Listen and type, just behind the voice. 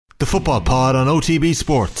The Football Pod on OTB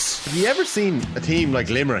Sports. Have you ever seen a team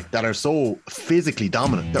like Limerick that are so physically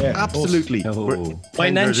dominant? They're absolutely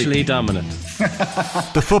financially dominant.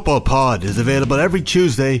 The Football Pod is available every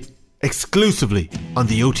Tuesday exclusively on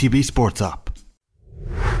the OTB Sports app.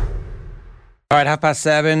 Alright,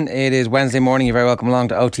 7:30. It is Wednesday morning. You're very welcome along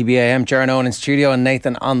to OTB AM. Jaron Owen in studio and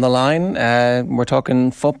Nathan on the line. We're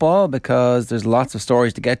talking football because there's lots of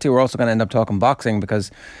stories to get to. We're also going to end up talking boxing because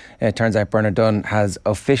it turns out Bernard Dunne has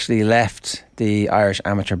officially left the Irish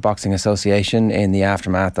Amateur Boxing Association in the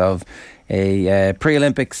aftermath of a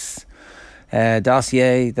pre-Olympics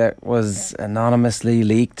dossier that was anonymously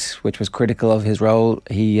leaked, which was critical of his role.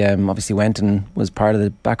 He obviously went and was part of the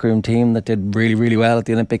backroom team that did really, really well at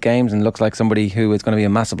the Olympic Games and looks like somebody who is going to be a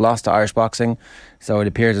massive loss to Irish boxing. So it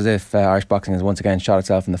appears as if Irish boxing has once again shot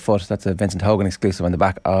itself in the foot. That's a Vincent Hogan exclusive on the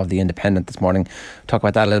back of The Independent this morning. Talk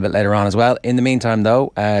about that a little bit later on as well. In the meantime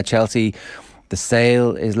though, Chelsea, the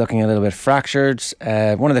sale is looking a little bit fractured.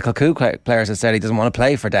 One of the Kilcoo players has said he doesn't want to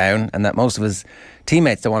play for Down and that most of his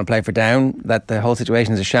teammates don't want to play for Down, that the whole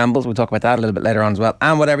situation is a shambles. We'll talk about that a little bit later on as well.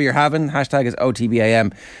 And whatever you're having, hashtag is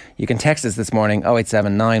OTBAM. You can text us this morning,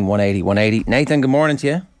 0879 180 180. Nathan, good morning to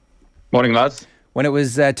you. Morning, lads. When it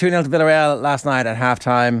was 2-0 to Villarreal last night at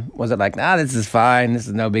half-time, was it like, this is fine, this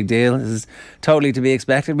is no big deal, this is totally to be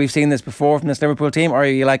expected, we've seen this before from this Liverpool team, or are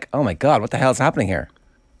you like, oh my God, what the hell's happening here?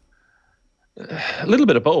 A little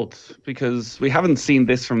bit of both, because we haven't seen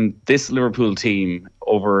this from this Liverpool team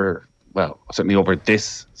certainly over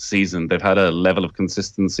this season. They've had a level of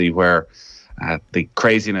consistency where the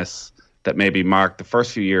craziness that maybe marked the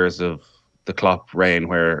first few years of the Klopp reign,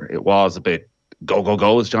 where it was a bit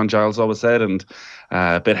go, as John Giles always said, and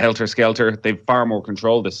a bit helter-skelter, they've far more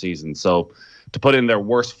control this season. So to put in their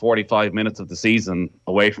worst 45 minutes of the season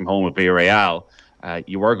away from home at Villarreal,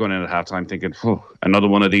 you were going in at halftime thinking, another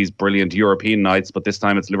one of these brilliant European nights, but this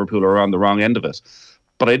time it's Liverpool are on the wrong end of it.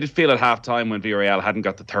 But I did feel at halftime when Villarreal hadn't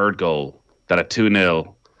got the third goal, that at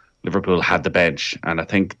 2-0, Liverpool had the bench. And I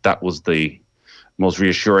think that was the most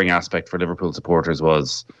reassuring aspect for Liverpool supporters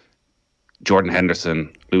was Jordan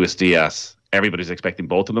Henderson, Luis Diaz. Everybody's expecting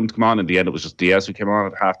both of them to come on. In the end, it was just Diaz who came on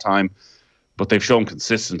at halftime. But they've shown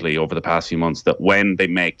consistently over the past few months that when they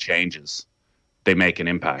make changes, they make an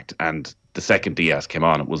impact. And the second Diaz came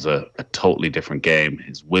on, it was a totally different game.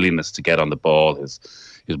 His willingness to get on the ball, his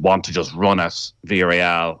want to just run at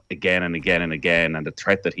Villarreal again and again and again, and the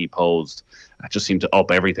threat that he posed just seemed to up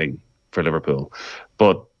everything for Liverpool.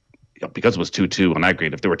 But because it was 2-2 on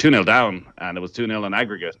aggregate, if they were 2-0 down and it was 2-0 on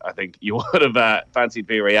aggregate, I think you would have fancied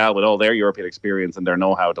Villarreal with all their European experience and their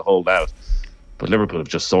know-how to hold out. But Liverpool have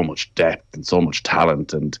just so much depth and so much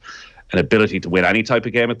talent and an ability to win any type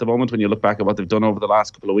of game at the moment. When you look back at what they've done over the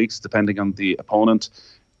last couple of weeks, depending on the opponent,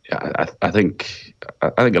 I think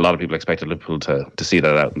a lot of people expected Liverpool to see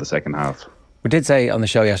that out in the second half. We did say on the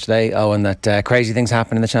show yesterday, Owen, that crazy things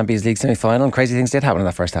happened in the Champions League semi-final, and crazy things did happen in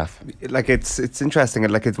that first half. Like it's interesting.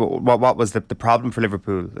 Like it's what was the problem for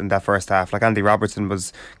Liverpool in that first half? Like Andy Robertson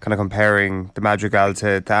was kind of comparing the Madrigal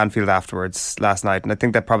to Anfield afterwards last night, and I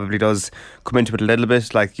think that probably does come into it a little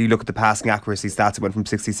bit. Like you look at the passing accuracy stats, it went from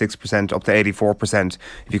 66% up to 84%.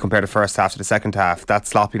 If you compare the first half to the second half, that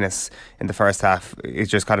sloppiness in the first half is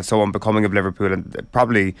just kind of so unbecoming of Liverpool, and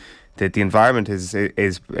probably the environment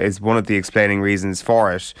is one of the explaining reasons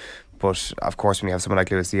for it. But of course, when you have someone like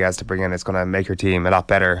Luis Diaz to bring in, it's going to make your team a lot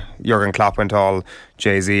better. Jurgen Klopp went all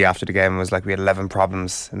Jay-Z after the game and was like, we had 11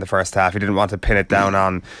 problems in the first half. He didn't want to pin it down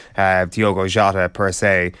on Diogo Jota per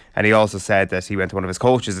se. And he also said that he went to one of his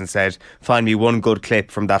coaches and said, find me one good clip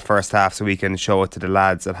from that first half so we can show it to the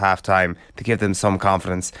lads at halftime to give them some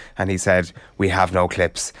confidence. And he said, we have no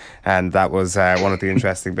clips. And that was one of the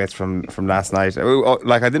interesting bits from last night.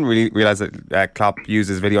 Like I didn't really realise that Klopp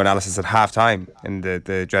uses video analysis at halftime in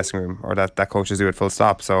the dressing room, or that coaches do it full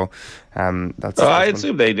stop. So that's I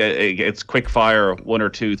assume it's quick fire, one or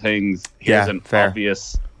two things. Here's an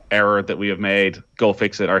obvious error that we have made, go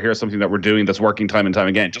fix it. Or here's something that we're doing that's working time and time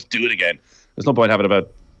again, just do it again. There's no point having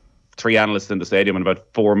about 3 analysts in the stadium and about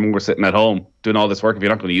 4 more sitting at home doing all this work if you're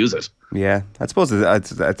not going to use it. Yeah, I suppose I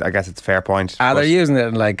guess it's a fair point. They're using it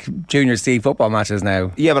in like junior C football matches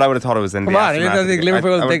now. Yeah, but I would have thought it was in Come on, you don't think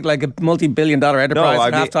Liverpool think like a multi-billion-dollar enterprise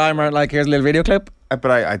at half-time, or like here's a little video clip?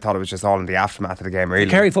 But I thought it was just all in the aftermath of the game, really.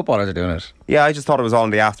 The Kerry footballers are doing it. Yeah, I just thought it was all in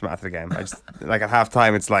the aftermath of the game. I just like at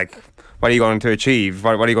half-time, it's like, what are you going to achieve?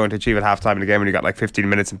 What are you going to achieve at half-time in the game when you got like 15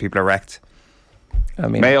 minutes and people are wrecked? I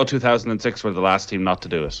mean, Mayo 2006 were the last team not to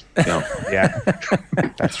do it. You know? Yeah,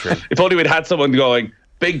 that's true. If only we'd had someone going,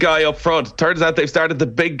 big guy up front. Turns out they've started the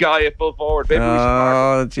big guy at full forward. Maybe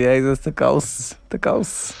oh, Jesus, the ghosts. The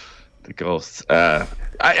ghosts.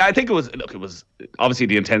 I think it was obviously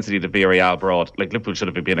the intensity that Villarreal brought. Like, Liverpool should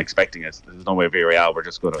have been expecting it. There's no way Villarreal were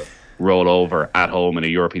just going to roll over at home in a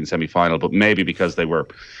European semi-final. But maybe because they were,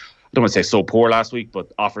 I don't want to say so poor last week,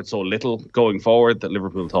 but offered so little going forward, that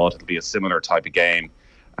Liverpool thought it'd be a similar type of game.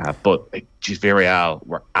 But Villarreal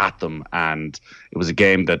were at them, and it was a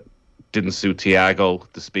game that didn't suit Thiago,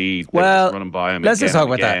 the speed. Well, running by him. Let's just talk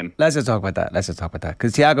about that. Let's just talk about that.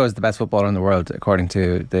 Because Thiago is the best footballer in the world, according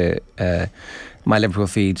to the my Liverpool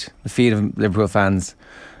feed, the feed of Liverpool fans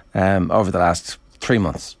over the last 3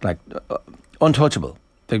 months. Like, untouchable.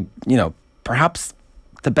 Perhaps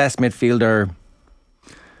the best midfielder.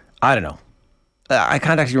 I don't know. I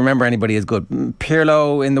can't actually remember anybody as good.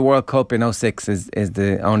 Pirlo in the World Cup in 06 is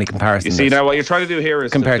the only comparison. You see, now what you're trying to do here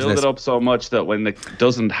is to build it up so much that when it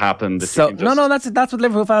doesn't happen, that's what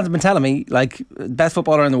Liverpool fans have been telling me. Like, best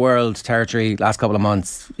footballer in the world territory last couple of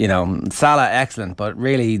months. Salah excellent, but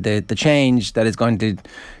really the change that is going to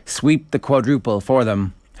sweep the quadruple for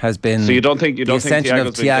them has been. So you don't think the ascension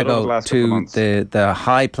of Thiago to the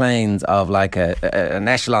high plains of like an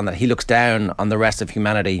echelon that he looks down on the rest of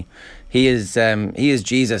humanity. He is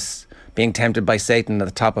Jesus being tempted by Satan at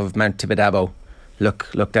the top of Mount Tibidabo.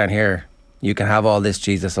 Look down here. You can have all this,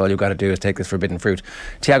 Jesus. All you've got to do is take this forbidden fruit.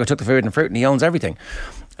 Thiago took the forbidden fruit and he owns everything.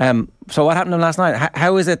 So what happened to him last night?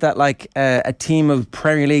 How is it that a team of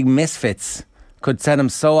Premier League misfits could send him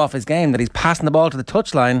so off his game that he's passing the ball to the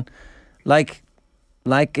touchline like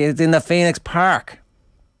it's in the Phoenix Park?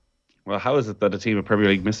 Well, how is it that a team of Premier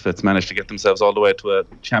League misfits managed to get themselves all the way to a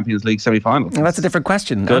Champions League semi-final? Well, that's a different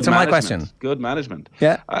question. Answer my question. Good management.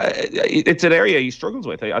 Yeah. It's an area he struggles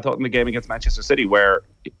with. I thought in the game against Manchester City, where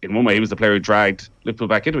in one way he was the player who dragged Liverpool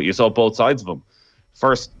back into it. You saw both sides of him.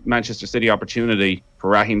 First Manchester City opportunity for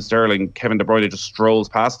Raheem Sterling, Kevin De Bruyne just strolls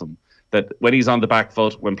past him. That when he's on the back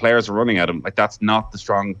foot, when players are running at him, that's not the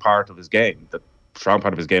strong part of his game. The strong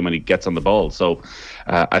part of his game when he gets on the ball. So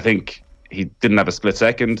I think he didn't have a split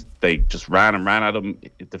second. They just ran at him.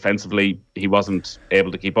 Defensively, he wasn't able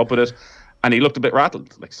to keep up with it. And he looked a bit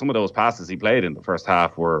rattled. Like, some of those passes he played in the first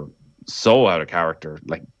half were so out of character,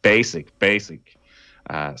 like basic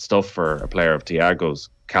stuff for a player of Thiago's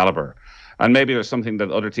calibre. And maybe there's something that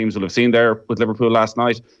other teams will have seen there with Liverpool last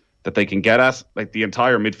night that they can get at. Like, the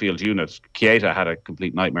entire midfield unit, Keita had a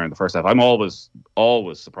complete nightmare in the first half. I'm always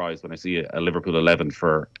surprised when I see a Liverpool 11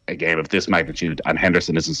 for a game of this magnitude and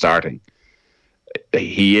Henderson isn't starting.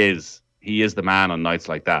 He is the man on nights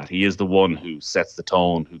like that. He is the one who sets the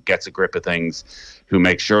tone, who gets a grip of things, who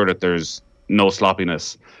makes sure that there's no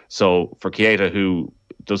sloppiness. So for Keita, who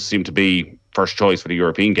does seem to be first choice for the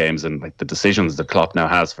European games, and the decisions that Klopp now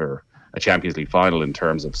has for a Champions League final in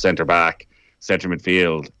terms of centre back, centre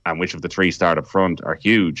midfield, and which of the three start up front are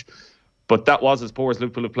huge. But that was as poor as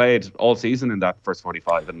Liverpool have played all season in that first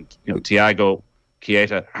 45. And Thiago,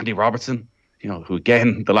 Keita, Andy Robertson, who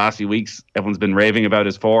again, the last few weeks, everyone's been raving about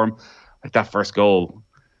his form. That first goal,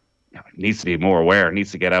 needs to be more aware,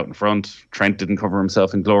 needs to get out in front. Trent didn't cover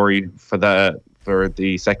himself in glory for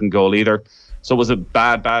the second goal either. So it was a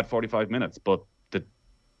bad 45 minutes. But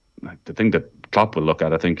the thing that Klopp will look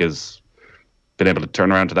at, I think, is been able to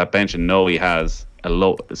turn around to that bench and know he has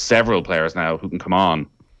several players now who can come on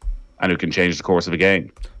and who can change the course of a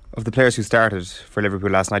game. Of the players who started for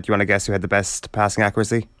Liverpool last night, do you want to guess who had the best passing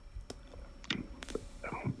accuracy?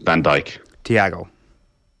 Van Dijk. Thiago.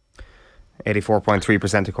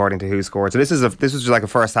 84.3% according to Who Scored. So this was just like a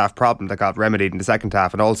first half problem that got remedied in the second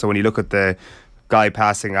half. And also when you look at the guy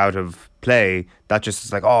passing out of play, that just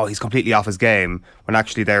is like, oh, he's completely off his game, when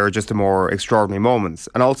actually there are just the more extraordinary moments.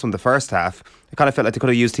 And also in the first half, it kind of felt like they could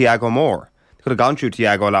have used Thiago more. They could have gone through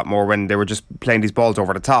Thiago a lot more when they were just playing these balls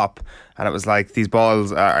over the top. And it was like, these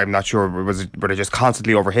balls, I'm not sure, were they just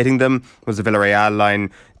constantly overhitting them? Was the Villarreal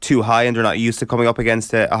line too high and they're not used to coming up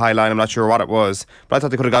against a high line? I'm not sure what it was. But I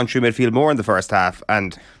thought they could have gone through midfield more in the first half.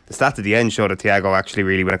 And the stats at the end showed that Thiago actually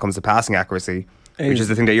really, when it comes to passing accuracy, which is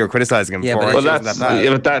the thing that you're criticising him for. Well,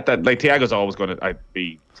 Thiago's always going to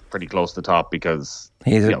be pretty close to the top because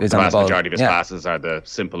the vast majority of his passes are the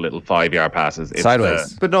simple little 5-yard passes. It's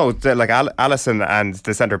sideways. But no, Alisson and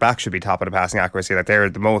the centre back should be top of the passing accuracy. Like, they're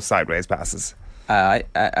the most sideways passes.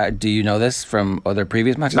 Do you know this from other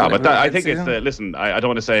previous matches? No, but I think it's listen, I don't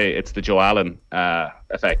want to say it's the Joe Allen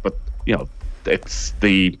effect, but it's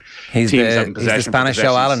the he's the Spanish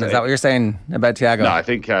Joe Allen. Is that what you're saying about Thiago? No, I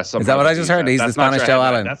think is that what I just heard? He's the Spanish Joe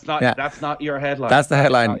Allen. That's not your headline. That's the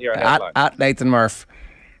headline. At Nathan Murph,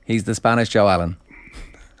 he's the Spanish Joe Allen.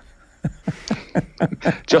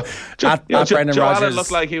 Joe Brendan Rodgers, Allen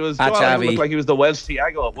looked like he was the Welsh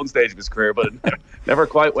Thiago at one stage of his career, but it never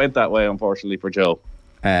quite went that way, unfortunately, for Joe.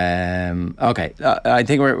 Okay, I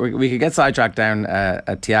think we could get sidetracked down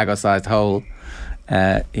a Thiago-sized hole.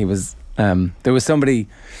 He was there was somebody.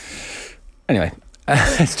 Anyway,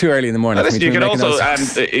 it's too early in the morning. Listen, you can also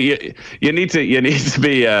you need to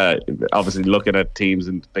be obviously looking at teams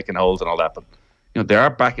and picking holes and all that, but they are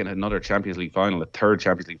back in another Champions League final, a third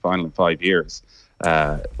Champions League final in 5 years.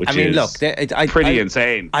 Which pretty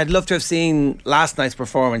insane. I'd love to have seen last night's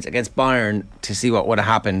performance against Bayern to see what would have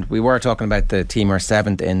happened. We were talking about the team are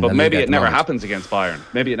 7th in. But maybe it never happens against Bayern.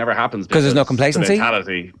 Maybe it never happens because there's no complacency.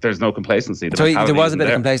 There's no complacency. So there was a bit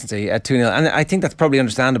of complacency at 2-0, and I think that's probably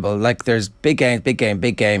understandable. Like there's big game.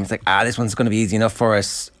 It's like this one's going to be easy enough for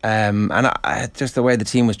us. And just the way the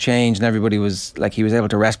team was changed and everybody was like he was able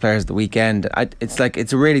to rest players at the weekend. It's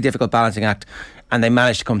a really difficult balancing act. And they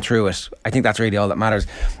managed to come through it. I think that's really all that matters.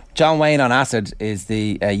 John Wayne on acid is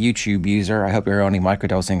the YouTube user. I hope you're only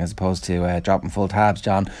microdosing as opposed to dropping full tabs,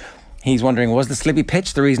 John. He's wondering, was the slippy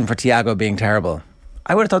pitch the reason for Thiago being terrible?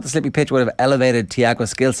 I would have thought the slippy pitch would have elevated Thiago's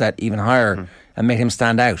skill set even higher and made him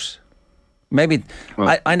stand out. Maybe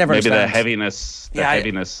I never. Maybe understand. The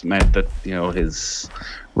heaviness meant that his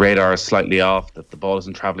radar is slightly off, that the ball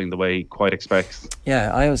isn't travelling the way he quite expects.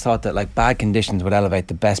 Yeah, I always thought that like bad conditions would elevate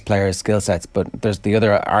the best players' skill sets, but there's the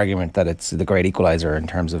other argument that it's the great equaliser in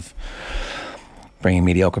terms of bringing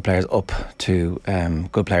mediocre players up to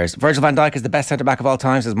good players. Virgil van Dijk is the best centre back of all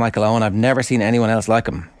time, says Michael Owen. I've never seen anyone else like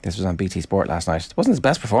him. This was on BT Sport last night. It wasn't his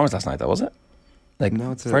best performance last night, though, was it?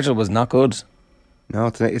 No, Virgil was not good. No,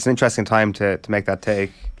 it's an interesting time to make that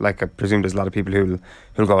take. Like I presume there's a lot of people who'll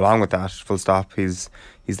go along with that. Full stop. He's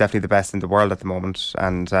definitely the best in the world at the moment,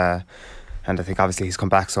 and I think obviously he's come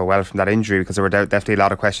back so well from that injury, because there were definitely a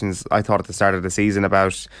lot of questions I thought at the start of the season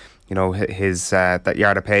about his that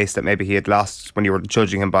yard of pace that maybe he had lost when you were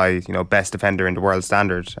judging him by best defender in the world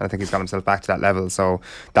standard. And I think he's got himself back to that level. So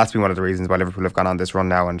that's been one of the reasons why Liverpool have gone on this run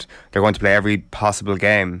now, and they're going to play every possible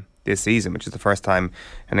game this season, which is the first time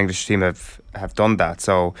an English team have done that.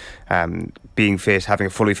 So being fit, having a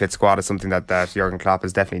fully fit squad is something that Jurgen Klopp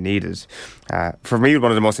has definitely needed. For me,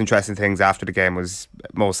 one of the most interesting things after the game was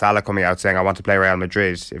Mo Salah coming out saying, I want to play Real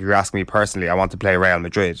Madrid. If you're asking me personally, I want to play Real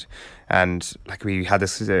Madrid. And like we had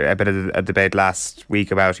this a bit of a debate last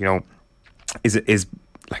week about is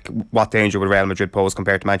like what danger would Real Madrid pose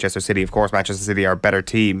compared to Manchester City. Of course Manchester City are a better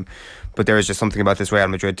team, but there is just something about this Real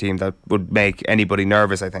Madrid team that would make anybody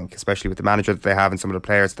nervous, I think, especially with the manager that they have and some of the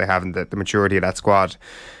players that they have and the maturity of that squad.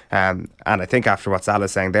 And I think after what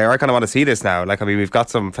Salah's saying there, I kind of want to see this now. Like, I mean, we've got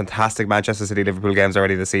some fantastic Manchester City Liverpool games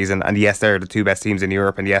already this season, and yes, they're the two best teams in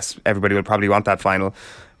Europe, and yes, everybody will probably want that final.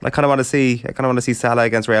 I kind of want to see Salah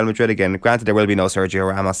against Real Madrid again. Granted, there will be no Sergio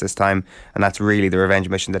Ramos this time, and that's really the revenge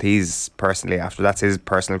mission that he's personally after. That's his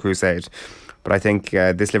personal crusade. But I think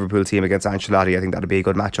this Liverpool team against Ancelotti, I think that'd be a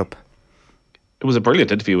good matchup. It was a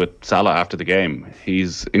brilliant interview with Salah after the game.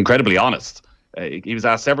 He's incredibly honest. He was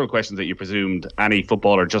asked several questions that you presumed any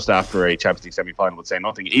footballer just after a Champions League semi-final would say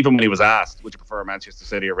nothing. Even when he was asked, would you prefer Manchester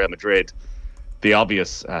City or Real Madrid? The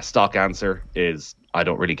obvious stock answer is, I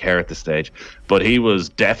don't really care at this stage. But he was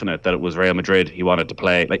definite that it was Real Madrid he wanted to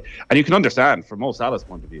play. And you can understand from Mo Salah's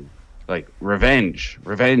point of view,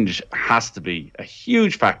 revenge has to be a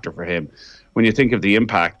huge factor for him. When you think of the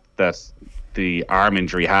impact that the arm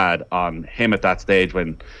injury had on him at that stage,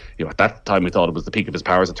 when at that time we thought it was the peak of his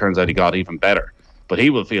powers, it turns out he got even better. But he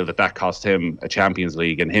will feel that cost him a Champions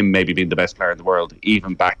League and him maybe being the best player in the world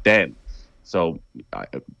even back then. So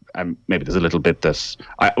maybe there's a little bit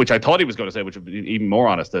which I thought he was going to say, which would be even more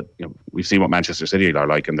honest, that we've seen what Manchester City are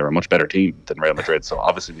like, and they're a much better team than Real Madrid. So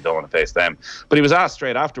obviously we don't want to face them. But he was asked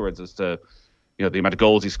straight afterwards as to the amount of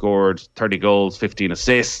goals he scored, 30 goals, 15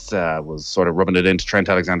 assists, was sort of rubbing it into Trent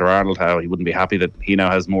Alexander-Arnold, how he wouldn't be happy that he now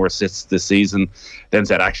has more assists this season. Then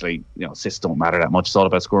said, actually, assists don't matter that much. It's all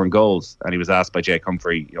about scoring goals. And he was asked by Jake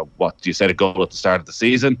Humphrey, what do you set a goal at the start of the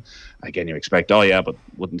season? Again, you expect, but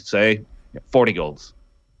wouldn't say 40 goals.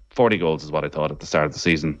 40 goals is what I thought at the start of the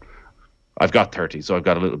season. I've got 30, so I've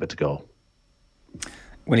got a little bit to go.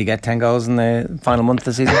 Will he get 10 goals in the final month of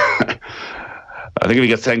the season? I think if he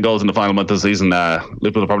gets 10 goals in the final month of the season,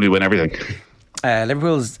 Liverpool will probably win everything.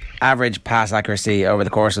 Liverpool's average pass accuracy over the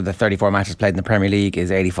course of the 34 matches played in the Premier League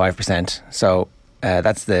is 85%. So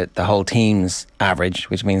that's the whole team's average,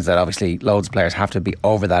 which means that obviously loads of players have to be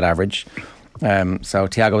over that average. So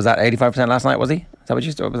Thiago was at 85% last night, was he?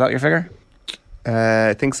 Was that your figure?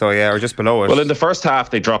 I think so, yeah, or just below it. Well, in the first half,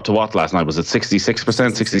 they dropped to what last night? Was it 66%,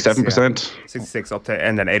 67%? 66 up to,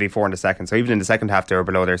 and then 84 in the second. So even in the second half, they were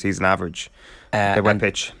below their season average. They went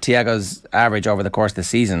pitch. Thiago's average over the course of the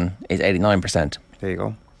season is 89%. There you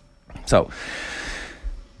go. So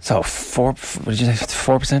So what did you say?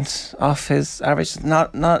 4% off his average.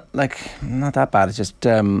 Not that bad. It's just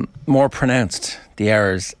more pronounced, the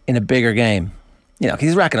errors in a bigger game. You know,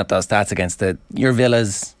 he's racking up those stats against your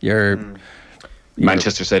Villas, your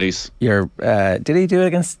Manchester Cities. Did he do it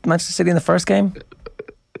against Manchester City in the first game?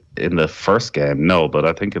 In the first game, no, but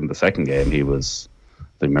I think in the second game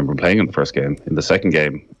I remember him playing in the first game. In the second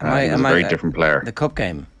game, he was a very different player. The cup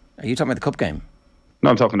game. Are you talking about the cup game? No,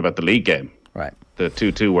 I'm talking about the league game. Right. The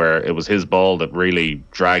 2-2 where it was his ball that really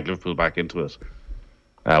dragged Liverpool back into it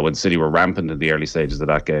when City were rampant in the early stages of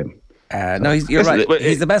that game. No, you're right.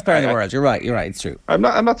 He's the best player in the world. You're right. It's true. I'm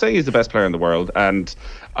not saying he's the best player in the world, and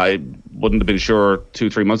I wouldn't have been sure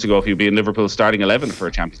 2-3 months ago if he'd be in Liverpool's starting 11 for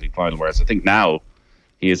a Champions League final, whereas I think now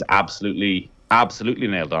he is absolutely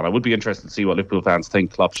nailed on. I would be interested to see what Liverpool fans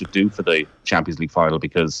think Klopp should do for the Champions League final,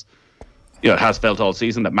 because it has felt all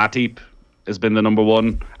season that Matip has been the number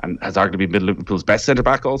one and has arguably been Liverpool's best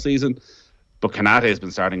centre-back all season. But Konate has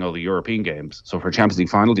been starting all the European games. So for a Champions League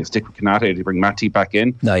final, do you stick with Konate? Do you bring Matip back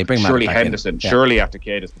in? No, you bring Matip surely back Henderson. in. Yeah. Surely after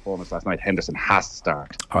Keita's performance last night, Henderson has to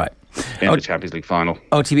start. All right. In the Champions League final.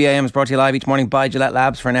 OTBAM is brought to you live each morning by Gillette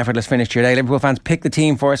Labs for an effortless finish to your day. Liverpool fans, pick the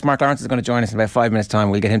team for us. Mark Lawrence is going to join us in about 5 minutes'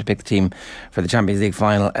 time. We'll get him to pick the team for the Champions League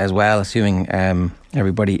final as well, assuming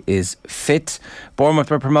everybody is fit.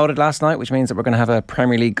 Bournemouth were promoted last night, which means that we're going to have a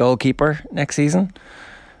Premier League goalkeeper next season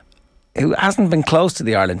who hasn't been close to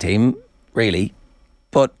the Ireland team, really.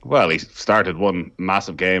 But he started one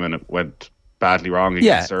massive game and it went badly wrong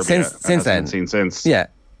against Serbia. Since then, seen since. Yeah,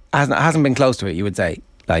 hasn't been close to it. You would say,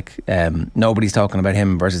 nobody's talking about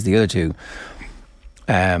him versus the other two.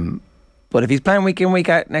 But if he's playing week in, week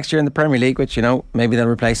out next year in the Premier League, which maybe they'll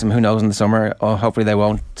replace him. Who knows in the summer? Or hopefully they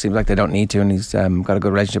won't. Seems like they don't need to, and he's got a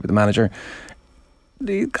good relationship with the manager.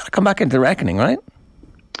 He's got to come back into the reckoning, right?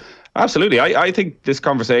 Absolutely. I think this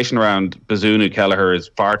conversation around Bazunu Kelleher is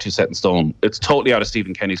far too set in stone. It's totally out of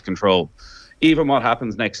Stephen Kenny's control. Even what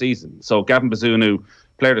happens next season. So Gavin Bazunu,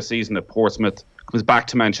 player of the season at Portsmouth, comes back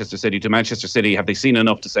to Manchester City. To Manchester City, have they seen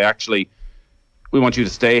enough to say, actually, we want you to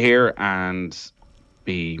stay here and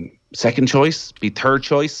be second choice, be third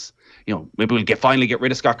choice? Maybe we'll finally get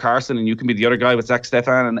rid of Scott Carson and you can be the other guy with Zach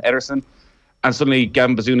Stefan and Ederson. And suddenly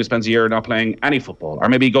Gavin Bazunu spends a year not playing any football. Or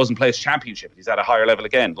maybe he goes and plays championship. He's at a higher level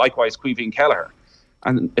again. Likewise, Caoimhín Kelleher.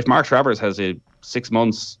 And if Mark Travers has 6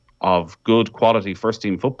 months of good quality first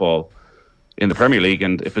team football in the Premier League,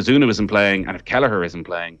 and if Bazunu isn't playing and if Kelleher isn't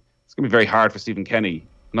playing, it's going to be very hard for Stephen Kenny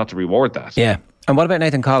not to reward that. Yeah. And what about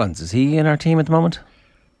Nathan Collins? Is he in our team at the moment?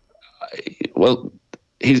 Well,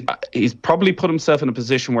 he's probably put himself in a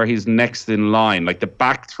position where he's next in line. Like the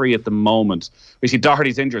back three at the moment. We see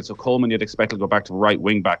Doherty's injured, so Coleman you'd expect to go back to right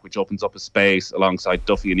wing back, which opens up a space alongside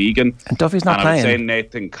Duffy and Egan. And Duffy's not playing. I would say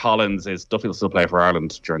Nathan Collins Duffy will still play for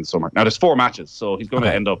Ireland during the summer. Now there's 4 matches, so he's going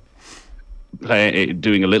to end up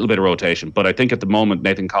doing a little bit of rotation. But I think at the moment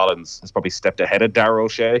Nathan Collins has probably stepped ahead of Darragh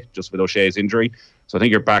O'Shea just with O'Shea's injury. So I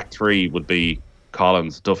think your back three would be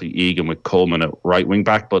Collins, Duffy, Egan with Coleman at right wing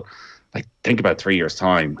back. But think about 3 years'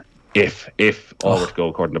 time, if all were to go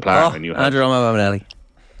according to plan, and you have Andrew O'Malley,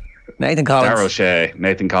 Nathan Collins, Darragh O'Shea,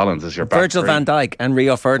 Nathan Collins is your back Virgil three. van Dijk and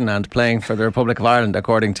Rio Ferdinand playing for the Republic of Ireland,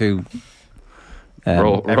 according to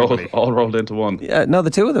all rolled into one. Yeah, no, the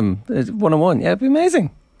two of them, 1-on-1. Yeah, it'd be amazing.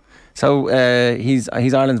 So he's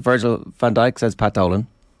Ireland's Virgil van Dijk, says Pat Dolan.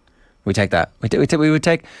 We take that. We would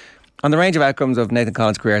take on the range of outcomes of Nathan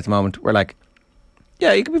Collins' career at the moment. We're like,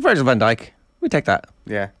 yeah, you could be Virgil van Dijk. We take that.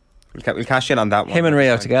 Yeah. We'll cash in on that one. Him and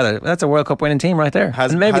Rio together. That's a World Cup winning team right there.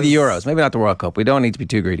 And maybe the Euros. Maybe not the World Cup. We don't need to be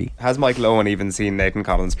too greedy. Has Michael Owen even seen Nathan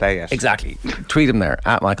Collins play yet? Exactly. Tweet him there,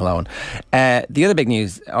 at Michael Owen. The other big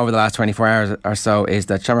news over the last 24 hours or so is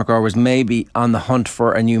that Shamrock Rovers may be on the hunt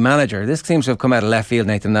for a new manager. This seems to have come out of left field,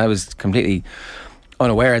 Nathan. I was completely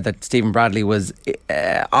unaware that Stephen Bradley was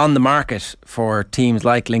on the market for teams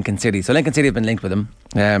like Lincoln City. So Lincoln City have been linked with him.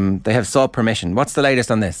 They have sought permission. What's the latest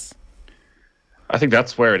on this? I think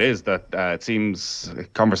that's where it is, that it seems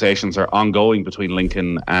conversations are ongoing between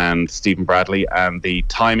Lincoln and Stephen Bradley, and the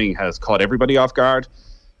timing has caught everybody off guard,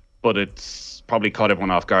 but it's probably caught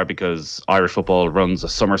everyone off guard because Irish football runs a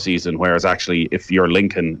summer season, whereas actually if you're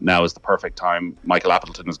Lincoln, now is the perfect time. Michael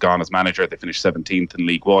Appleton has gone as manager. They finished 17th in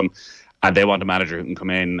League One, and they want a manager who can come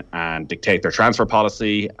in and dictate their transfer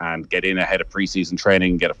policy and get in ahead of pre-season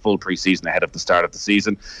training, get a full pre-season ahead of the start of the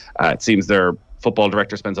season. It seems their football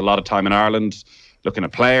director spends a lot of time in Ireland looking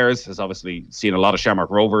at players, has obviously seen a lot of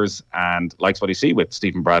Shamrock Rovers and likes what he sees with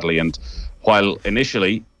Stephen Bradley. And while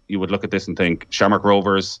initially you would look at this and think Shamrock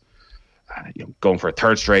Rovers going for a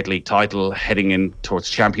third straight league title, heading in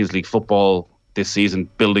towards Champions League football this season,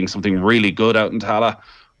 building something really good out in Tala,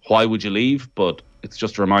 why would you leave? But it's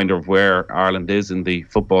just a reminder of where Ireland is in the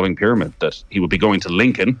footballing pyramid, that he would be going to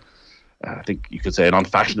Lincoln. I think you could say an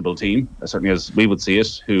unfashionable team, certainly as we would see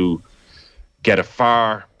it, who get a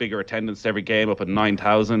far bigger attendance every game, up at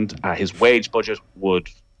 9,000. His wage budget would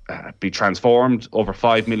be transformed, over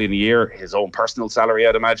 5 million a year. His own personal salary,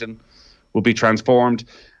 I'd imagine, would be transformed.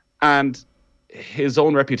 And his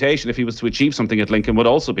own reputation, if he was to achieve something at Lincoln, would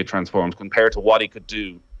also be transformed compared to what he could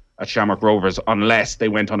do at Shamrock Rovers, unless they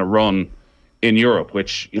went on a run in Europe,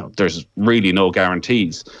 which, there's really no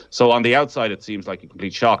guarantees. So on the outside, it seems like a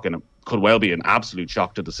complete shock, and it could well be an absolute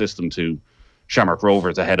shock to the system, to Shamrock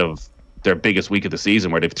Rovers ahead of their biggest week of the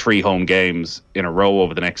season, where they've 3 home games in a row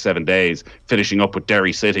over the next 7 days, finishing up with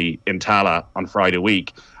Derry City in Tala on Friday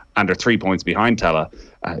week, and they're 3 points behind Tala.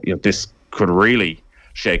 This could really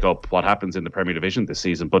shake up what happens in the Premier Division this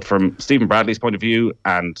season. But from Stephen Bradley's point of view,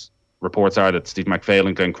 and reports are that Steve McPhail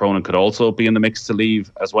and Glenn Cronin could also be in the mix to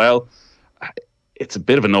leave as well, it's a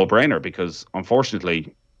bit of a no-brainer, because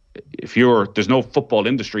unfortunately, there's no football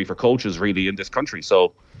industry for coaches really in this country.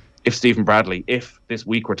 So if Stephen Bradley, if this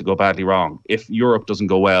week were to go badly wrong, if Europe doesn't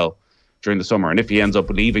go well during the summer, and if he ends up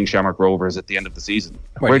leaving Shamrock Rovers at the end of the season,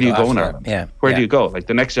 where do you go now? Where do you go? Like,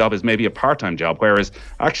 the next job is maybe a part-time job, whereas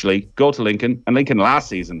actually go to Lincoln, and Lincoln last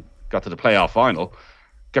season got to the playoff final,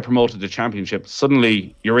 get promoted to Championship.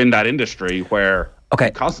 Suddenly you're in that industry where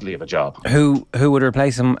you constantly have a job. Who would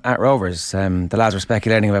replace him at Rovers? The lads were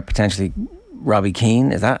speculating about potentially Robbie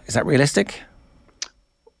Keane. Is that realistic?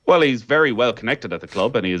 Well, he's very well connected at the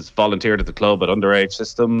club, and he's volunteered at the club at underage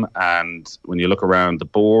system. And when you look around the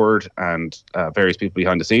board and various people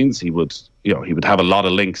behind the scenes, he would have a lot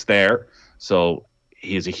of links there. So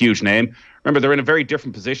he is a huge name. Remember, they're in a very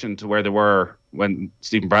different position to where they were when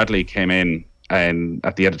Stephen Bradley came in and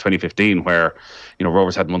at the end of 2015, where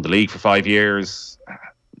Rovers hadn't won the league for 5 years.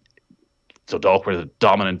 Dundalk were the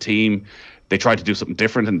dominant team. They tried to do something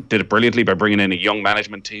different and did it brilliantly by bringing in a young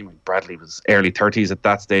management team. Bradley was early 30s at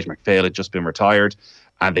that stage. McPhail had just been retired.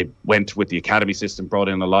 And they went with the academy system, brought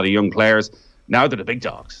in a lot of young players. Now they're the big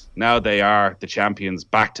dogs. Now they are the champions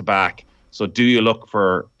back to back. So do you look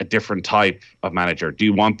for a different type of manager? Do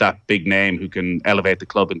you want that big name who can elevate the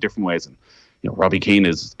club in different ways? And Robbie Keane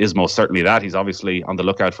is most certainly that. He's obviously on the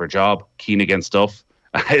lookout for a job. Keen against stuff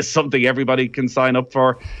is something everybody can sign up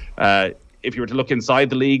for. If you were to look inside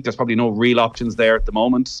the league, there's probably no real options there at the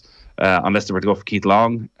moment, unless they were to go for Keith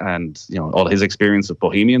Long and all his experience with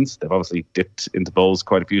Bohemians. They've obviously dipped into Bohs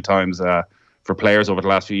quite a few times for players over the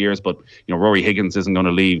last few years. But Rory Higgins isn't going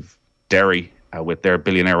to leave Derry with their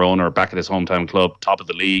billionaire owner back at his hometown club, top of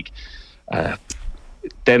the league.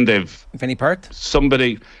 Then they've Vinnie Perth.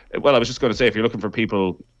 Somebody. Well, I was just going to say, if you're looking for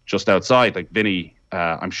people just outside, like Vinnie,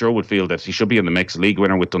 I'm sure would feel that he should be in the mix. League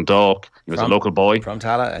winner with Dundalk. He was a local boy from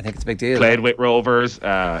Tala. I think it's a big deal. Played with Rovers.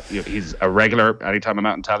 He's a regular. Anytime I'm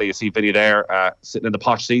out in Tala, you see Vinnie there sitting in the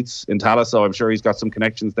posh seats in Tala. So I'm sure he's got some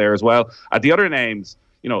connections there as well. The other names,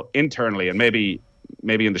 internally, and maybe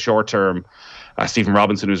in the short term, Stephen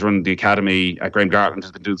Robinson, who's running the academy at Graham Gartland,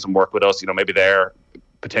 has been doing some work with us. Maybe they're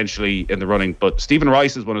potentially in the running. But Stephen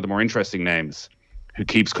Rice is one of the more interesting names who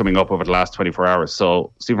keeps coming up over the last 24 hours.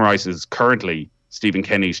 So Stephen Rice is currently Stephen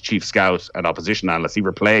Kenny's chief scout and opposition analyst. He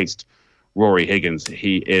replaced Rory Higgins.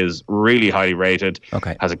 He is really highly rated,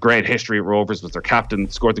 has a great history at Rovers, was their captain,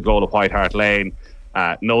 scored the goal at White Hart Lane,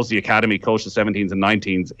 knows the academy, coached the 17s and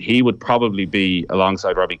 19s. He would probably be,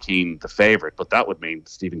 alongside Robbie Keane, the favourite, but that would mean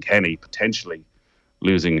Stephen Kenny potentially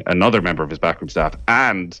losing another member of his backroom staff.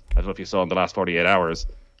 And I don't know if you saw in the last 48 hours,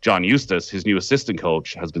 John Eustace, his new assistant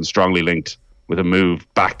coach, has been strongly linked with a move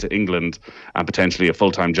back to England and potentially a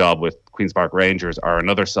full-time job with Queen's Park Rangers or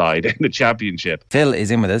another side in the Championship. Phil is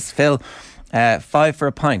in with us. Phil, 5 for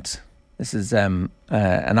a pint. This is an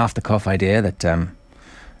off-the-cuff idea that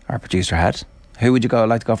our producer had. Who would you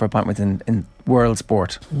like to go for a pint with in world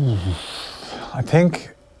sport? I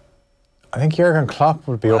think Jurgen Klopp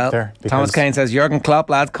would be up there. Thomas Kane says, Jurgen Klopp,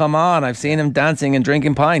 lads, come on. I've seen him dancing and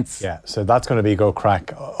drinking pints. Yeah, so that's going to be go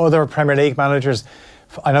crack. Other Premier League managers,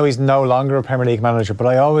 I know he's no longer a Premier League manager, but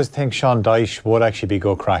I always think Sean Dyche would actually be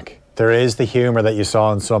go crack. There is the humour that you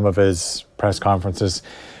saw in some of his press conferences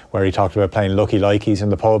where he talked about playing lucky likeys in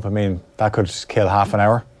the pub. I mean, that could just kill half an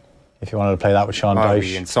hour if you wanted to play that with Sean Dyche. It would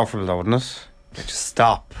be insufferable though, wouldn't it? Just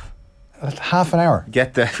stop. Half an hour. We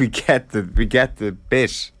get the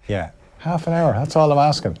bit. Yeah. Half an hour, that's all I'm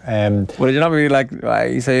asking. Well, you're not really like,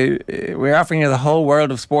 you say, we're offering you the whole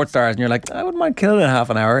world of sports stars, and you're like, I wouldn't mind killing it in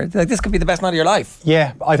half an hour. It's like, this could be the best night of your life.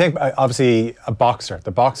 Yeah, I think, obviously, a boxer.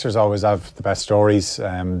 The boxers always have the best stories.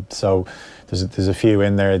 So there's a few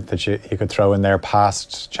in there that you could throw in there,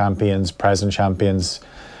 past champions, present champions.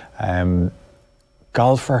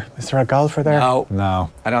 golfer. Is there a golfer there?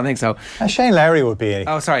 No. I don't think so. Shane Lowry would be.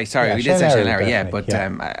 Oh, sorry. Yeah, We did say Shane Lowry, yeah.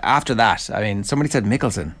 definitely, But after that, I mean, somebody said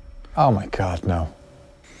Mickelson. Oh my God, no.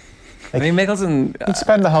 I mean, Mickelson. You'd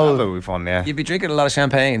spend the whole. That would be fun, yeah. You'd be drinking a lot of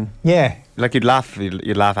champagne. Yeah. Like you'd laugh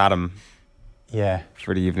at him. Yeah.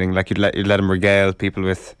 For the evening, like you'd let him regale people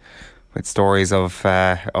with stories of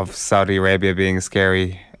Saudi Arabia being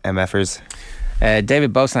scary MFers.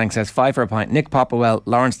 David Bosang says 5 for a pint. Nick Popplewell,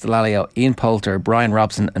 Lawrence Dallaglio, Ian Poulter, Brian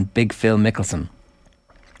Robson, and Big Phil Mickelson.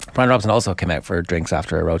 Brian Robson also came out for drinks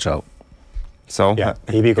after a roadshow. So yeah,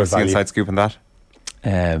 he'd be a good value. Inside scoop on that.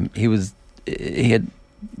 He had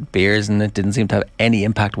beers and it didn't seem to have any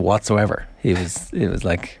impact whatsoever. It was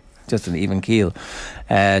like just an even keel.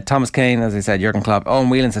 Thomas Kane, as I said, Jurgen Klopp. Owen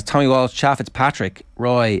Whelan says Tommy Walsh, Cha Fitzpatrick,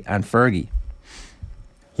 Roy, and Fergie.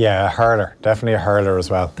 Yeah, a hurler. Definitely a hurler as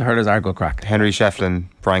well. The hurlers are good crack. Henry Shefflin,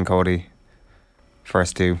 Brian Cody,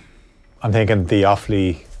 first two. I'm thinking the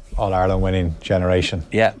Offaly All-Ireland winning generation.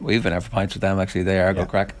 Yeah, we've been out for pints with them actually. They are good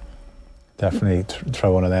crack. Definitely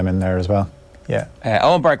throw one of them in there as well. Yeah.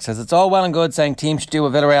 Owen Burke says it's all well and good saying teams should do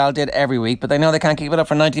what Villarreal did every week, but they know they can't keep it up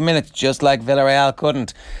for 90 minutes, just like Villarreal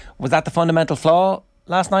couldn't. Was that the fundamental flaw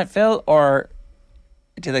last night, Phil, or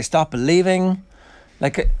did they stop believing?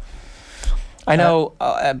 Like, I know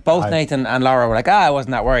both Nathan and Laura were like, I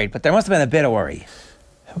wasn't that worried, but there must have been a bit of worry.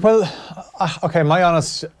 Well, okay, my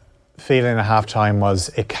honest feeling at half-time was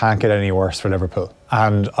it can't get any worse for Liverpool,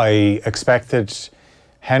 and I expected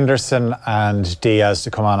Henderson and Diaz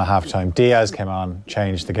to come on at half-time. Diaz came on,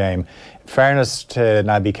 changed the game. In fairness to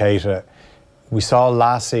Naby Keita, we saw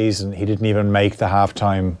last season he didn't even make the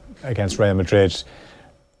half-time against Real Madrid.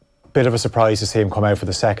 Bit of a surprise to see him come out for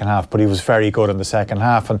the second half, but he was very good in the second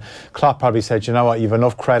half. And Klopp probably said, you know what, you've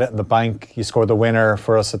enough credit in the bank. You scored the winner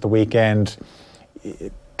for us at the weekend.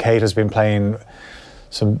 Keita's been playing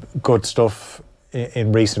some good stuff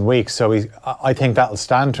in recent weeks, so I think that'll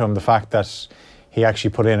stand to him, the fact that he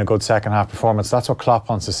actually put in a good second half performance. That's what Klopp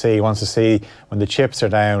wants to see. He wants to see when the chips are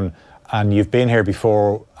down and you've been here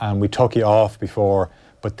before and we took you off before,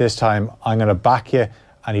 but this time I'm going to back you,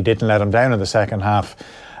 and he didn't let him down in the second half.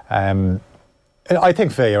 I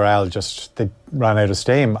think Villarreal they ran out of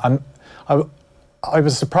steam, and I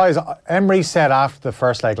was surprised. Emery said after the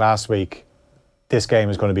first leg last week, this game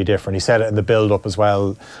is going to be different. He said it in the build-up as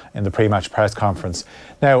well in the pre-match press conference.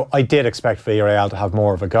 Now, I did expect Villarreal to have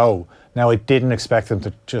more of a go. Now, I didn't expect them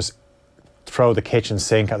to just throw the kitchen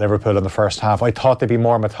sink at Liverpool in the first half. I thought they'd be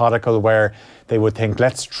more methodical, where they would think,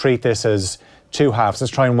 let's treat this as two halves.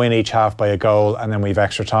 Let's try and win each half by a goal, and then we've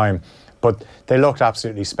extra time. But they looked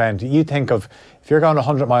absolutely spent. You think of, if you're going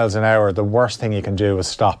 100 miles an hour, the worst thing you can do is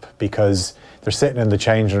stop, because they're sitting in the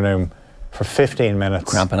changing room for 15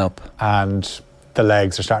 minutes. Cramping up. And the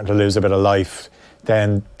legs are starting to lose a bit of life.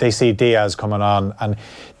 Then they see Diaz coming on, and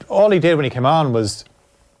all he did when he came on was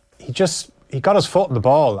he got his foot in the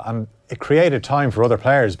ball, and it created time for other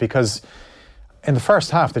players, because in the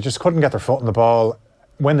first half they just couldn't get their foot in the ball.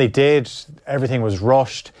 When they did, everything was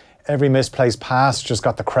rushed. Every misplaced pass just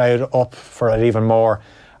got the crowd up for it even more.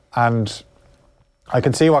 And I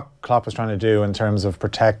can see what Klopp was trying to do in terms of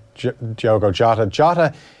protect Diogo Jota.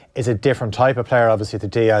 Jota is a different type of player, obviously, to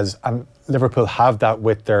Diaz, and Liverpool have that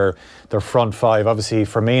with their front five. Obviously,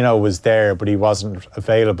 Firmino was there, but he wasn't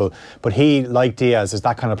available. But he, like Diaz, is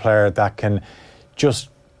that kind of player that can just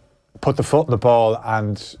put the foot in the ball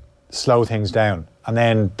and slow things down. And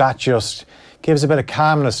then that just gives a bit of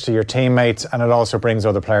calmness to your teammates, and it also brings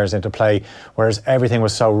other players into play, whereas everything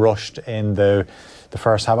was so rushed in the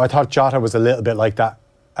first half. I thought Jota was a little bit like that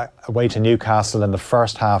away to Newcastle in the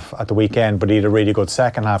first half at the weekend, but he had a really good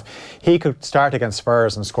second half. He could start against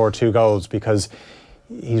Spurs and score 2 goals, because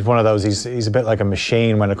he's one of those, he's a bit like a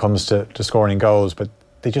machine when it comes to scoring goals, but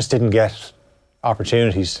they just didn't get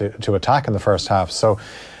opportunities to attack in the first half. So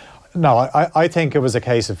no, I think it was a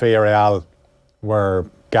case of Villarreal were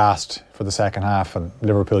gassed for the second half and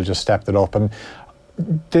Liverpool just stepped it up. And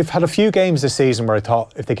they've had a few games this season where I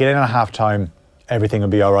thought if they get in at half time, everything will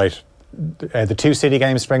be all right. The 2 City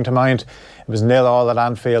games spring to mind. It was 0-0 at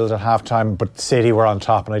Anfield at half time, but City were on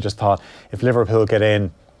top, and I just thought if Liverpool get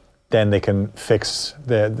in, then they can fix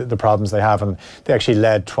the problems they have. And they actually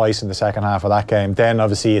led twice in the second half of that game. Then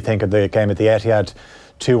obviously you think of the game at the Etihad,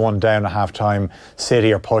 2-1 down at half time.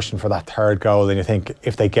 City are pushing for that third goal, and you think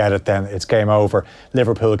if they get it, then it's game over.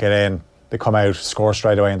 Liverpool get in, they come out, score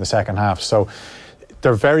straight away in the second half. So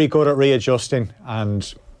they're very good at readjusting,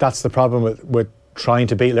 and that's the problem with trying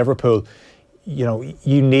to beat Liverpool. You know,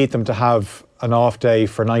 you need them to have an off day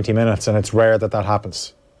for 90 minutes, and it's rare that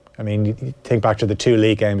happens. I mean, you think back to the 2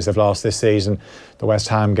 league games they've lost this season, the West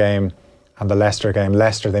Ham game and the Leicester game.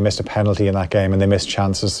 Leicester, they missed a penalty in that game and they missed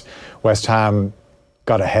chances. West Ham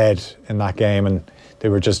got ahead in that game and they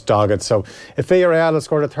were just dogged. So if Villarreal had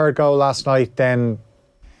scored a third goal last night, then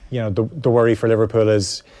the worry for Liverpool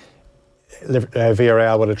is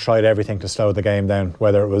Villarreal would have tried everything to slow the game down,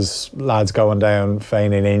 whether it was lads going down,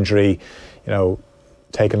 feigning injury,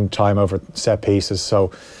 taking time over set pieces.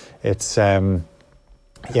 So it's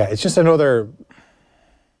it's just another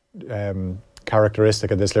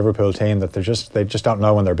characteristic of this Liverpool team that they just don't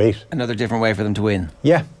know when they're beat. Another different way for them to win.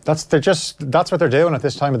 Yeah, that's what they're doing at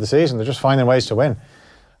this time of the season. They're just finding ways to win.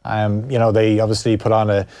 They obviously put on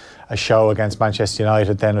a show against Manchester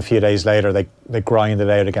United. Then a few days later, they grinded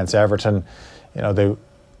out against Everton. They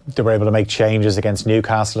were able to make changes against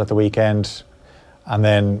Newcastle at the weekend, and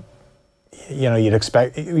then you'd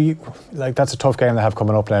expect that's a tough game they have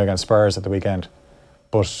coming up now against Spurs at the weekend,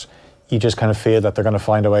 but you just kind of feel that they're going to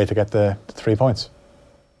find a way to get the 3 points.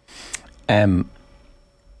 Tell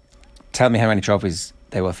me how many trophies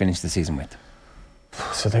they will finish the season with.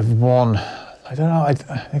 So they've won. I don't know. I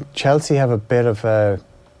think Chelsea have a bit of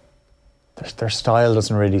their style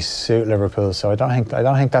doesn't really suit Liverpool, so I don't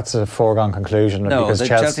think that's a foregone conclusion. No, because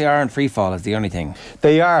Chelsea are in free fall is the only thing.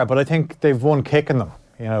 They are, but I think they've won kicking them.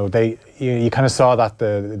 You kind of saw that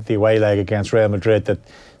the away leg against Real Madrid that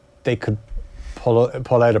they could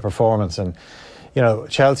pull out a performance, and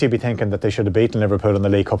Chelsea would be thinking that they should have beaten Liverpool in the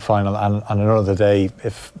League Cup final, and on another day,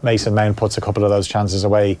 if Mason Mount puts a couple of those chances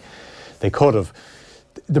away, they could have.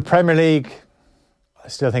 The Premier League, I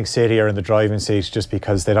still think City are in the driving seat just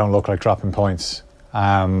because they don't look like dropping points.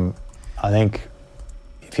 I think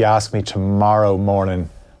if you ask me tomorrow morning,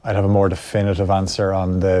 I'd have a more definitive answer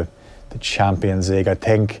on the Champions League. I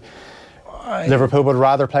think Liverpool would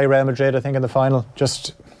rather play Real Madrid, I think, in the final.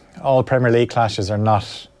 Just all Premier League clashes are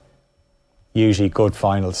not usually good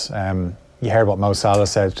finals. You heard what Mo Salah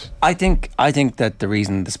said. I think that the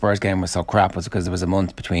reason the Spurs game was so crap was because there was a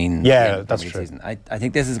month between. Yeah, that's true. Season. I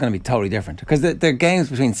think this is going to be totally different because the games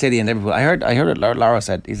between City and Liverpool. I heard what Laura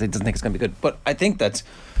said. He doesn't think it's going to be good, but I think that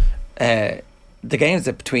the games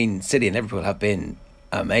that between City and Liverpool have been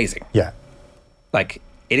amazing. Yeah, like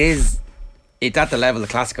it's at the level the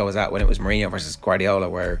Clasico was at when it was Mourinho versus Guardiola,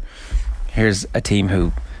 where here's a team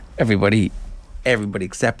who everybody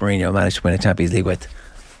except Mourinho managed to win a Champions League with,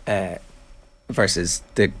 versus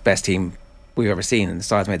the best team we've ever seen, and the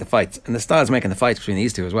Styles made the fights, and the Styles making the fights between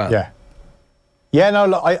these two as well. No,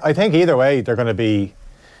 look, I think either way it's going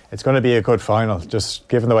to be a good final, just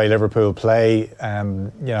given the way Liverpool play.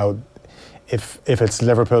 If it's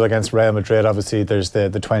Liverpool against Real Madrid, obviously there's the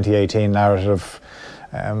 2018 narrative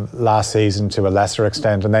last season to a lesser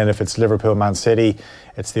extent, and then if it's Liverpool Man City,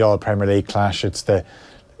 it's the all Premier League clash. It's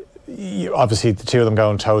obviously the two of them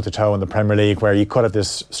going toe to toe in the Premier League, where you could have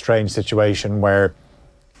this strange situation where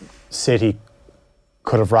City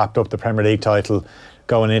could have wrapped up the Premier League title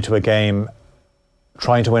going into a game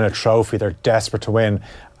trying to win a trophy they're desperate to win,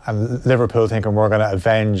 and Liverpool thinking we're going to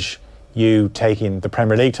avenge you taking the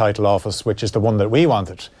Premier League title off us, which is the one that we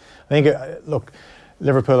wanted. I think look,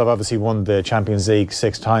 Liverpool have obviously won the Champions League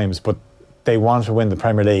 6 times, but they want to win the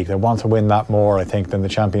Premier League. They want to win that more, I think, than the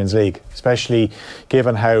Champions League, especially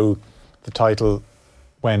given how the title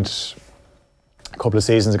went a couple of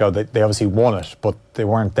seasons ago. They obviously won it, but they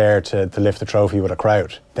weren't there to lift the trophy with a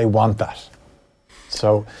crowd. They want that.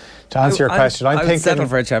 So, to answer your question, I'm thinking... I would settle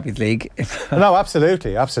for a Champions League. No,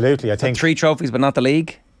 absolutely. I think 3 trophies, but not the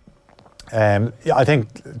league? I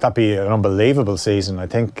think that'd be an unbelievable season. I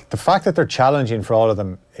think the fact that they're challenging for all of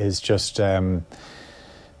them is just...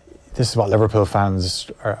 this is what Liverpool fans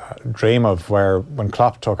dream of, where when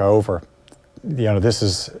Klopp took over, this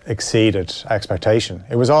has exceeded expectation.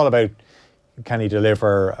 It was all about, can he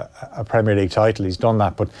deliver a Premier League title? He's done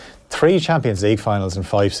that, but 3 Champions League finals in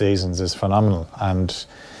 5 seasons is phenomenal, and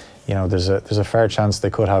there's a fair chance they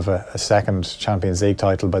could have a second Champions League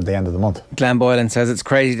title by the end of the month. Glenn Boylan says it's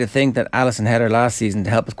crazy to think that Alisson had her last season to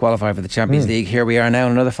help us qualify for the Champions League. Here we are now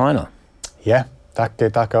in another final. Yeah,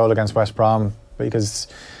 that goal against West Brom, because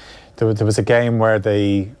there was a game where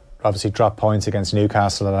they obviously dropped points against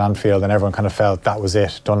Newcastle at Anfield, and everyone kind of felt that was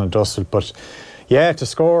it, done and dusted. But yeah, to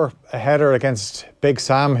score a header against Big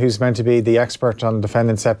Sam, who's meant to be the expert on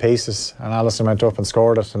defending set pieces, and Alisson went up and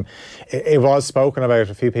scored it. And it was spoken about.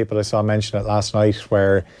 A few people I saw mention it last night,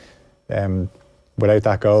 where without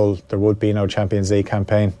that goal there would be no Champions League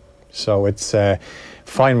campaign. So it's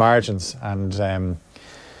fine margins, and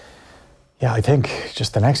I think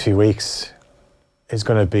just the next few weeks is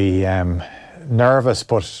going to be nervous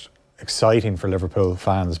but exciting for Liverpool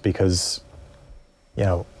fans, because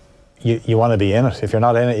you want to be in it. If you're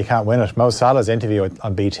not in it, you can't win it. Mo Salah's interview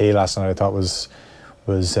on BT last night I thought was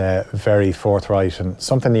was very forthright and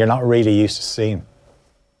something you're not really used to seeing.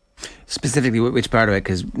 Specifically, which part of it?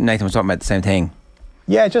 Because Nathan was talking about the same thing.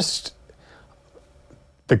 Yeah, just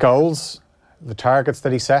the goals, the targets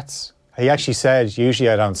that he sets. He actually said, usually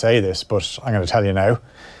I don't say this, but I'm going to tell you now,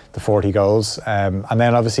 the 40 goals. And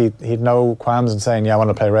then obviously he'd no qualms in saying, yeah, I want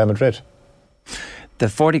to play Real Madrid. The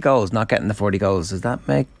 40 goals, not getting the 40 goals, does that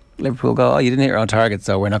make Liverpool go, oh, you didn't hit your own target,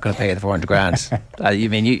 so we're not going to pay you the 400 grand?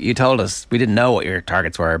 You told us, we didn't know what your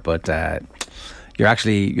targets were, but you're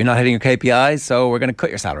not hitting your KPIs, so we're going to cut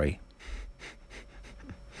your salary.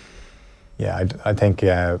 Yeah, I think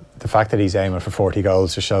the fact that he's aiming for 40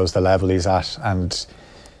 goals just shows the level he's at. And,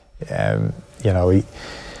 it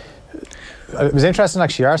was interesting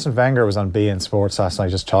actually. Arsene Wenger was on beIN Sports last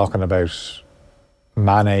night just talking about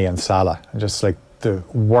Mane and Salah and just like the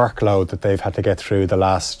workload that they've had to get through the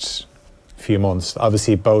last few months.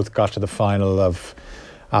 Obviously, both got to the final of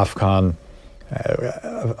AFCON,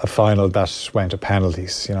 a final that went to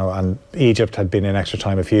penalties, and Egypt had been in extra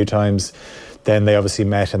time a few times. Then they obviously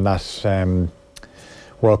met in that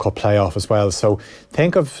World Cup playoff as well. So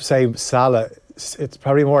think of, say, Salah. It's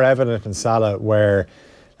probably more evident in Salah where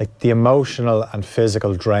like the emotional and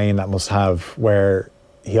physical drain that must have, where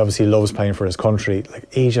he obviously loves playing for his country. Like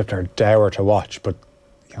Egypt are dour to watch, but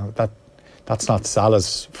that's not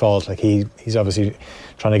Salah's fault. Like he's obviously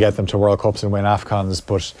trying to get them to World Cups and win AFCONs,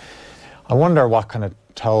 but I wonder what kind of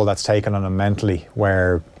toll that's taken on him mentally,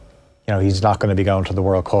 where he's not going to be going to the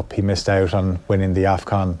World Cup. He missed out on winning the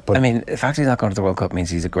AFCON. But I mean, the fact he's not going to the World Cup means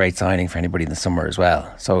he's a great signing for anybody in the summer as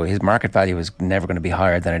well. So his market value is never going to be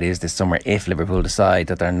higher than it is this summer if Liverpool decide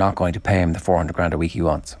that they're not going to pay him the 400 grand a week he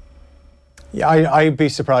wants. Yeah, I'd be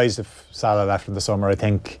surprised if Salah left in the summer. I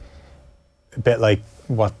think a bit like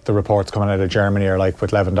what the reports coming out of Germany are like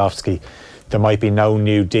with Lewandowski. There might be no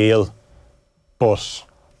new deal, but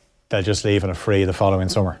they'll just leave it free the following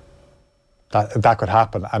summer. That could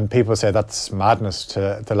happen, and people say that's madness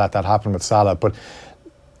to let that happen with Salah. But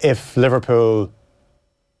if Liverpool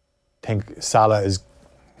think Salah is,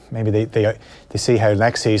 maybe they see how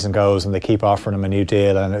next season goes and they keep offering him a new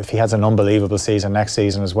deal, and if he has an unbelievable season next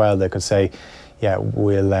season as well, they could say, yeah,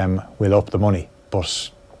 we'll up the money. But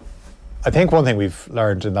I think one thing we've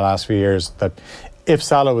learned in the last few years that if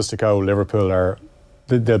Salah was to go, Liverpool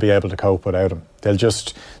they'll be able to cope without him.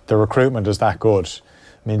 The recruitment is that good.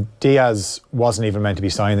 I mean, Diaz wasn't even meant to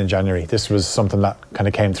be signed in January. This was something that kind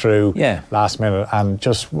of came through last minute, and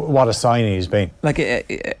just what a signing he's been. Like,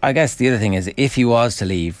 I guess the other thing is, if he was to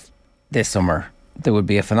leave this summer, there would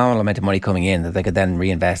be a phenomenal amount of money coming in that they could then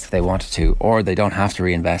reinvest if they wanted to, or they don't have to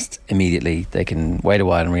reinvest immediately. They can wait a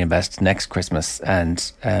while and reinvest next Christmas and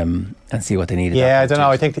see what they need. Yeah, I don't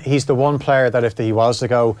know. I think he's the one player that if he was to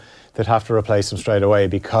go, they'd have to replace him straight away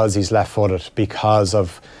because he's left-footed, because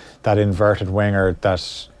of that inverted winger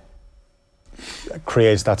that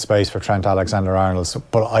creates that space for Trent Alexander-Arnold.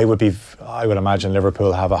 But I would imagine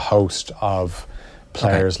Liverpool have a host of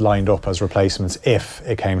players lined up as replacements if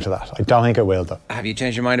it came to that. I don't think it will, though. Have you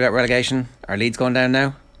changed your mind about relegation? Are Leeds going down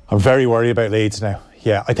now? I'm very worried about Leeds now.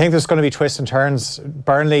 Yeah, I think there's going to be twists and turns.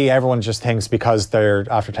 Burnley, everyone just thinks because they're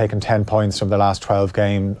after taking 10 points from the last 12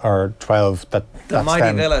 game or 12 that the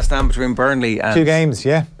mighty Villa stand between Burnley and 2 games.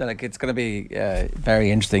 Yeah, like it's going to be very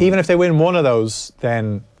interesting. Even if they win one of those,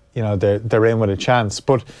 then they're in with a chance.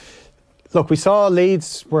 But look, we saw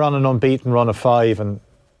Leeds were on an unbeaten run of 5, and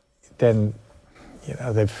then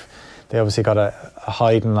they obviously got a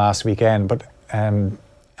hiding last weekend. But and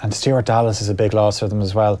Stuart Dallas is a big loss for them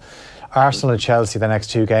as well. Arsenal and Chelsea, the next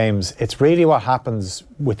 2 games, it's really what happens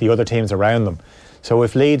with the other teams around them. So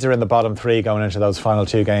if Leeds are in the bottom 3 going into those final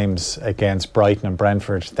 2 games against Brighton and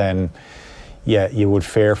Brentford, then yeah, you would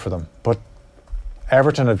fear for them. But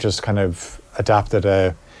Everton have just kind of adapted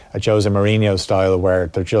a Jose Mourinho style where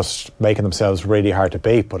they're just making themselves really hard to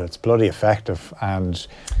beat, but it's bloody effective. And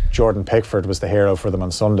Jordan Pickford was the hero for them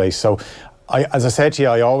on Sunday. So as I said to you,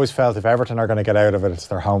 I always felt if Everton are going to get out of it, it's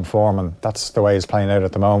their home form, and that's the way it's playing out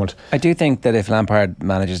at the moment. I do think that if Lampard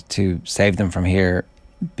manages to save them from here,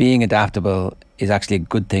 being adaptable is actually a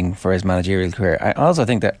good thing for his managerial career. I also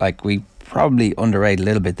think that we probably underrate a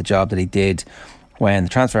little bit the job that he did when the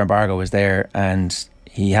transfer embargo was there, and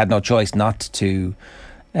he had no choice he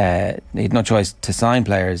had no choice to sign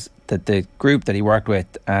players. That the group that he worked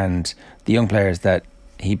with and the young players that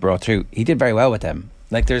he brought through, he did very well with them.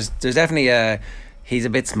 There's definitely he's a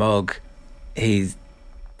bit smug. He's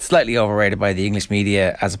slightly overrated by the English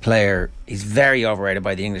media as a player. He's very overrated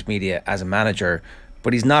by the English media as a manager,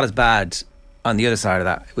 but he's not as bad on the other side of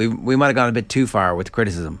that. We might have gone a bit too far with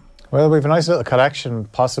criticism. Well, we've a nice little collection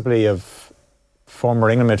possibly of former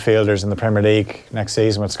England midfielders in the Premier League next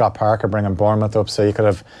season with Scott Parker bringing Bournemouth up. So you could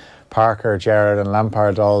have Parker, Gerrard and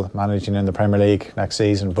Lampard all managing in the Premier League next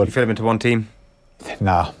season. But you fit them into one team?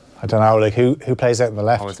 Nah, I don't know. Like who plays out on the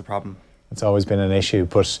left? Always the problem. It's always been an issue.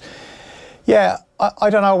 But yeah, I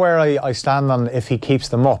don't know where I stand on if he keeps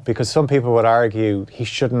them up, because some people would argue he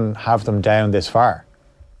shouldn't have them down this far.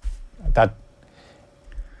 That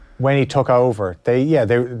when he took over, they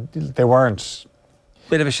weren't.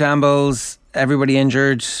 Bit of a shambles. Everybody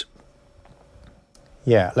injured.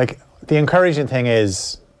 Yeah, like the encouraging thing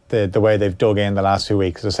is the way they've dug in the last few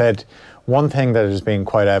weeks. As I said, one thing that has been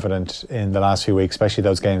quite evident in the last few weeks, especially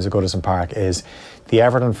those games at Goodison Park, is the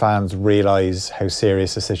Everton fans realise how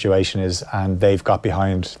serious the situation is, and they've got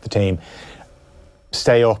behind the team.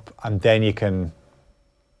 Stay up, and then you can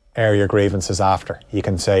air your grievances after. You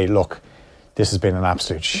can say, look, this has been an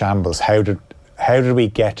absolute shambles. How did we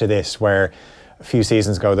get to this, where a few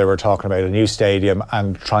seasons ago they were talking about a new stadium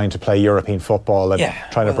and trying to play European football and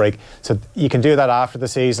trying to break. So you can do that after the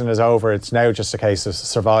season is over. It's now just a case of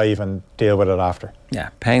survive and deal with it after. Yeah,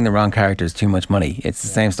 paying the wrong character is too much money. It's the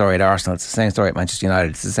same story at Arsenal. It's the same story at Manchester United.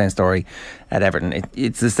 It's the same story at Everton.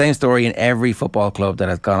 It's the same story in every football club that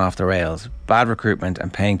has gone off the rails. Bad recruitment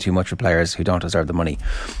and paying too much for players who don't deserve the money.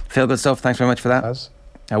 Phil, good stuff. Thanks very much for that.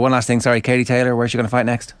 One last thing. Sorry, Katie Taylor, where's she going to fight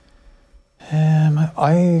next?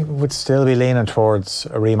 I would still be leaning towards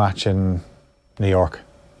a rematch in New York.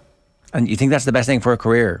 And you think that's the best thing for her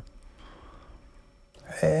career?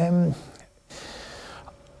 I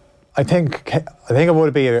think it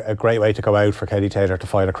would be a great way to go out for Katie Taylor to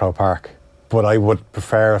fight at Croke Park. But I would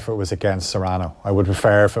prefer if it was against Serrano. I would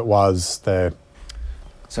prefer if it was the...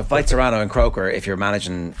 So fight Serrano and Croker if you're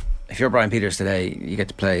managing... If you're Brian Peters today, you get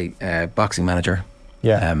to play boxing manager.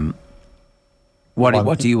 Yeah.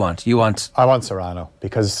 What do you want? I want Serrano,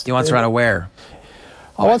 because... You want Serrano where?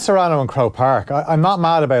 I want Serrano in Croke Park. I'm not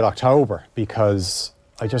mad about October, because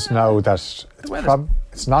I just know that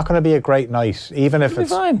it's not going to be a great night. Even if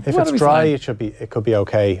it's dry, it could be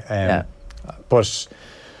okay. But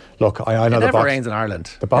look, I know it never rains in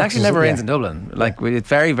Ireland. It actually never rains in Dublin. Like, it's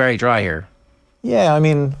very, very dry here. Yeah, I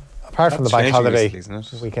mean, apart from the bank holiday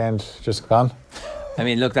weekend just gone. I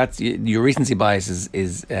mean, look, that's your recency bias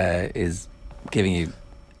is giving you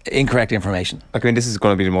incorrect information. I mean, this is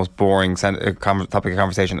going to be the most boring topic of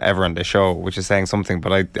conversation ever on the show, which is saying something.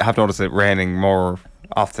 But I have noticed it raining more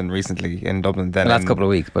often recently in Dublin than the last couple of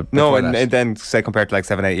weeks. But no, and then say compared to like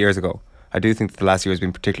 7-8 years ago, I do think that the last year has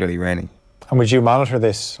been particularly rainy. And would you monitor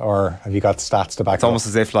this, or have you got stats to back it up? It's almost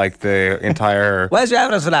as if like the entire where's your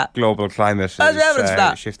evidence for that? Global climate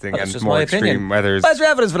is shifting and more extreme weathers. Where's your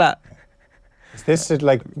evidence for that? Is this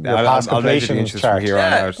like your past completion chart? From here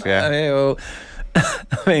on out, yeah.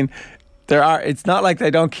 I mean, it's not like they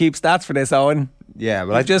don't keep stats for this, Owen. Yeah,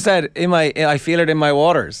 but I just said I feel it in my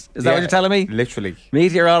waters. Is that what you're telling me? Literally.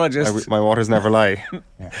 Meteorologist. My waters never lie.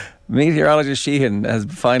 Meteorologist Sheehan has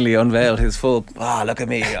finally unveiled his full. Look at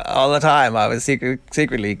me all the time. I was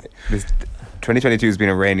secretly. 2022 has been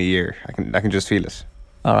a rainy year. I can just feel it.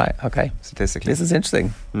 All right. Okay. Statistically, this is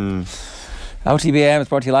interesting. OTBAM is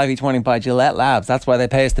brought to you live each morning by Gillette Labs. That's why they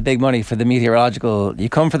pay us the big money for the meteorological. You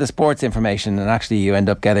come for the sports information, and actually you end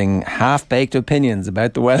up getting half-baked opinions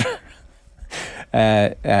about the weather. We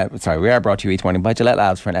are brought to you each morning by Gillette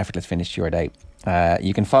Labs for an effortless finish to your day.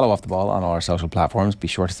 You can follow Off the Ball on all our social platforms. Be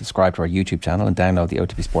sure to subscribe to our YouTube channel and download the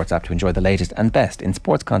OTB Sports app to enjoy the latest and best in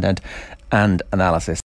sports content and analysis.